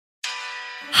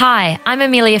Hi, I'm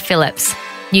Amelia Phillips,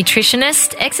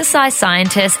 nutritionist, exercise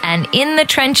scientist, and in the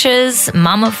trenches,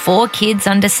 mum of 4 kids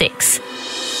under 6.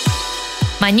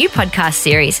 My new podcast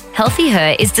series, Healthy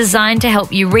Her, is designed to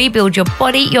help you rebuild your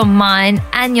body, your mind,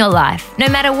 and your life, no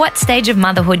matter what stage of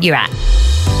motherhood you're at.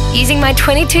 Using my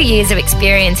 22 years of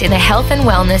experience in the health and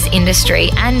wellness industry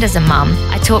and as a mum,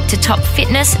 I talk to top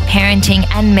fitness, parenting,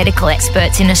 and medical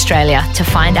experts in Australia to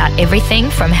find out everything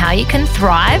from how you can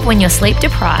thrive when you're sleep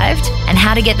deprived and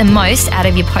how to get the most out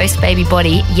of your post-baby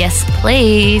body, yes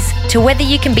please, to whether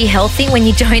you can be healthy when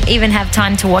you don't even have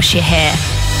time to wash your hair.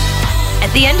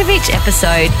 At the end of each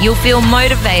episode, you'll feel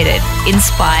motivated,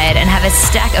 inspired, and have a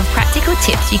stack of practical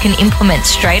tips you can implement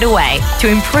straight away to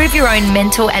improve your own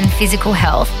mental and physical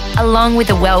health, along with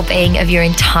the well-being of your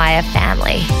entire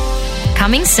family.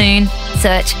 Coming soon,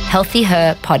 search Healthy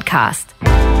Her Podcast.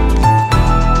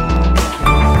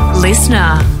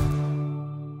 Listener.